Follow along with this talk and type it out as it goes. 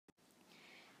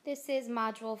This is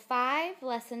Module 5,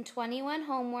 Lesson 21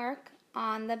 homework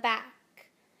on the back.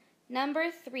 Number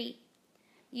 3,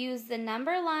 use the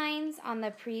number lines on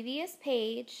the previous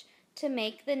page to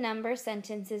make the number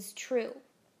sentences true.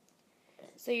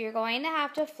 So you're going to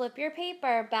have to flip your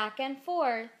paper back and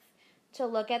forth to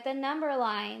look at the number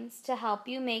lines to help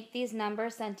you make these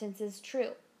number sentences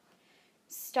true.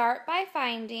 Start by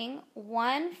finding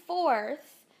 1/4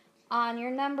 on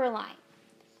your number line.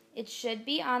 It should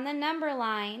be on the number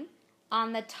line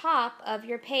on the top of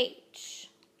your page.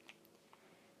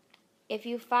 If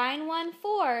you find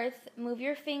 1/4, move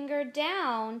your finger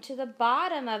down to the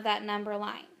bottom of that number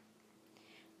line.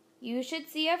 You should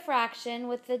see a fraction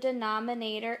with the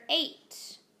denominator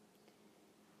 8.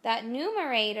 That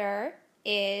numerator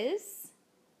is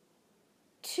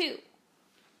 2.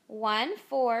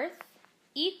 1/4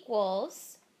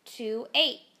 equals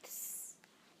 2/8.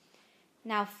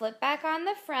 Now flip back on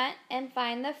the front and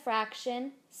find the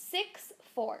fraction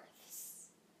 6/4.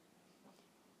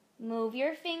 Move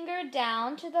your finger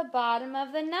down to the bottom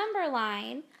of the number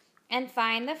line and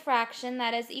find the fraction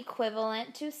that is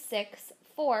equivalent to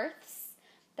 6/4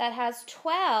 that has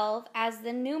 12 as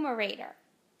the numerator.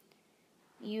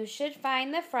 You should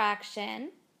find the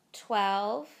fraction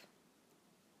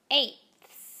 12/8.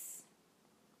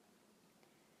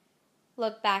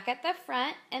 Look back at the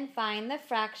front and find the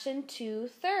fraction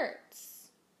 2/3.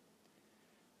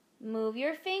 Move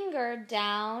your finger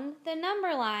down the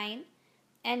number line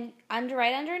and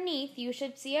right underneath you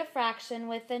should see a fraction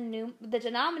with the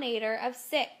denominator of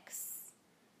 6.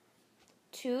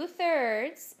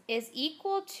 2/3 is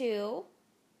equal to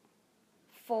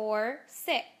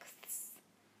 4/6.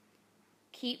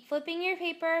 Keep flipping your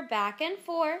paper back and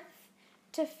forth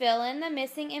to fill in the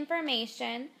missing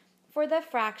information for the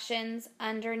fractions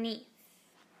underneath.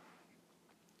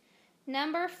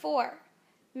 Number 4.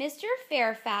 Mr.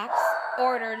 Fairfax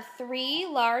ordered 3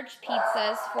 large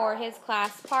pizzas for his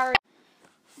class party.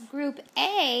 Group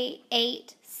A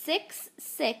ate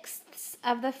 6/6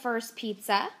 of the first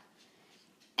pizza,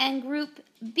 and Group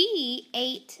B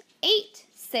ate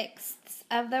 8/6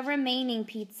 of the remaining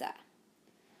pizza.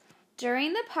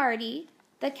 During the party,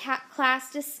 the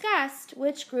class discussed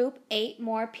which group ate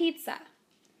more pizza.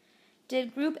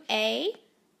 Did Group A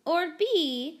or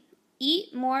B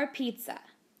eat more pizza?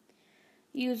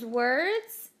 Use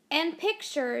words and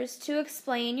pictures to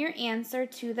explain your answer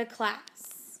to the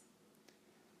class.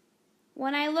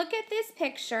 When I look at this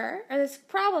picture, or this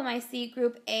problem, I see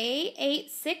Group A ate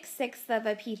 6/6 of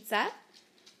a pizza,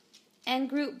 and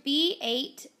Group B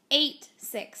ate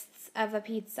 8/6 of a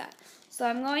pizza. So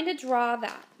I'm going to draw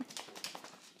that.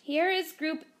 Here is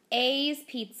Group A's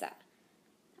pizza.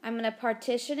 I'm going to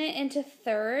partition it into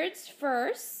thirds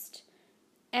first,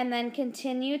 and then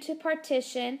continue to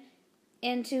partition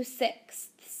into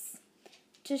sixths.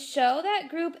 To show that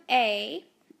Group A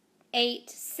ate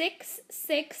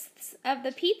 6/6 of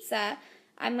the pizza,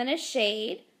 I'm going to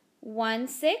shade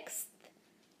 1/6,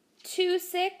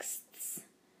 2/6,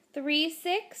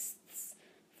 3/6,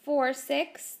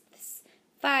 4/6,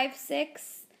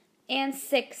 5/6, and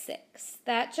 6/6.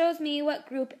 That shows me what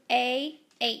Group A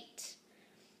ate.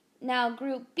 Now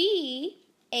Group B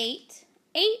ate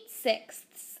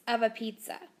 8/6 of a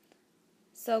pizza.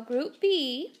 So Group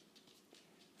B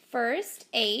first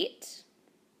ate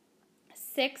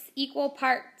 6 equal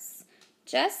parts,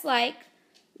 just like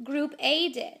Group A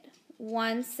did.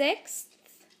 1/6,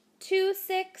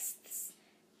 2/6,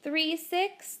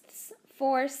 3/6,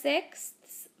 4/6,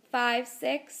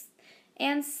 5/6,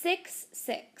 and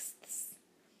 6/6.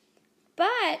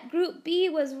 But Group B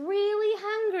was really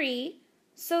hungry,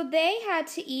 so they had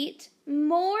to eat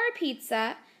more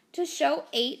pizza to show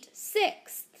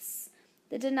 8/6.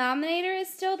 The denominator is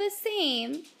still the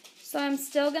same, so I'm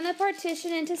still going to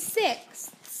partition into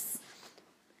sixths.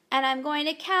 And I'm going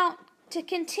to count to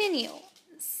continue.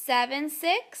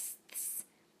 7/6,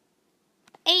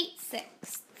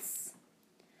 8/6.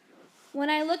 When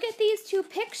I look at these two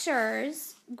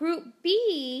pictures, Group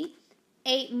B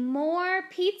ate more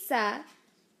pizza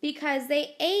because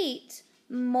they ate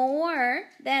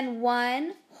more than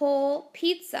one whole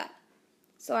pizza.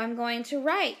 So I'm going to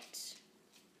write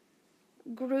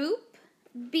Group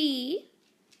B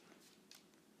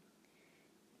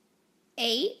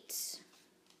ate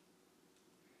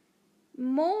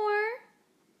more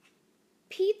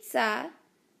pizza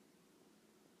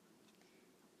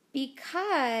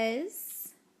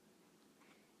because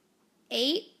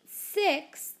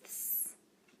 8/6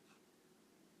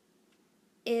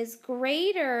 is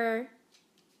greater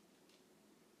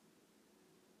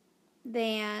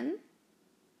than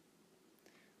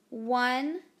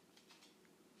 1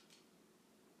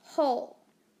 whole.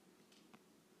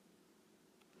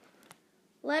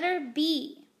 Letter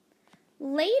B.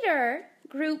 Later,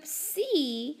 Group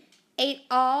C ate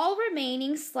all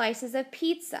remaining slices of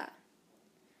pizza.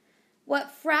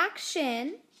 What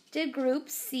fraction did Group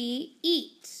C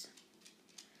eat?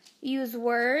 Use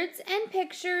words and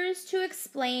pictures to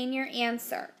explain your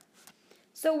answer.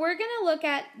 So we're going to look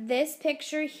at this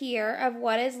picture here of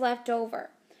what is left over.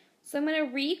 So I'm going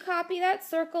to recopy that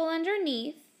circle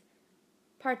underneath,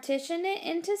 partition it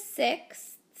into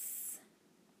sixths,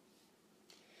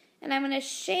 and I'm going to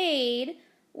shade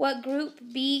what Group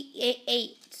B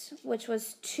ate, which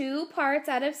was 2 parts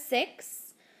out of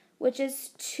 6, which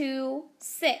is 2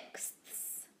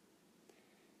 sixths.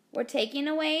 We're taking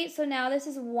away, so now this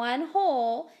is one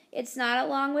whole. It's not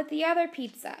along with the other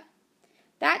pizza.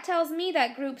 That tells me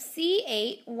that Group C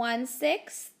ate 1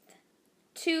 sixth,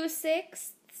 2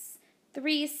 sixths,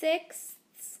 3 sixths,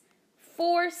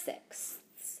 4 sixths.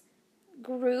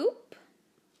 Group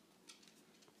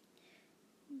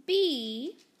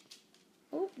B,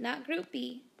 not Group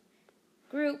B,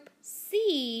 Group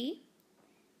C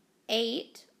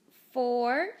ate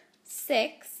 4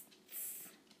 sixths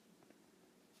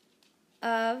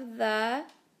of the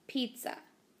pizza.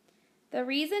 The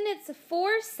reason it's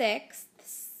 4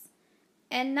 sixths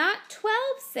and not 12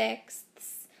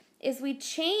 sixths is we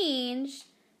changed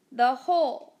the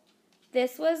whole.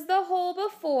 This was the whole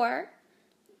before.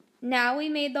 Now we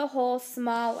made the whole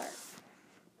smaller.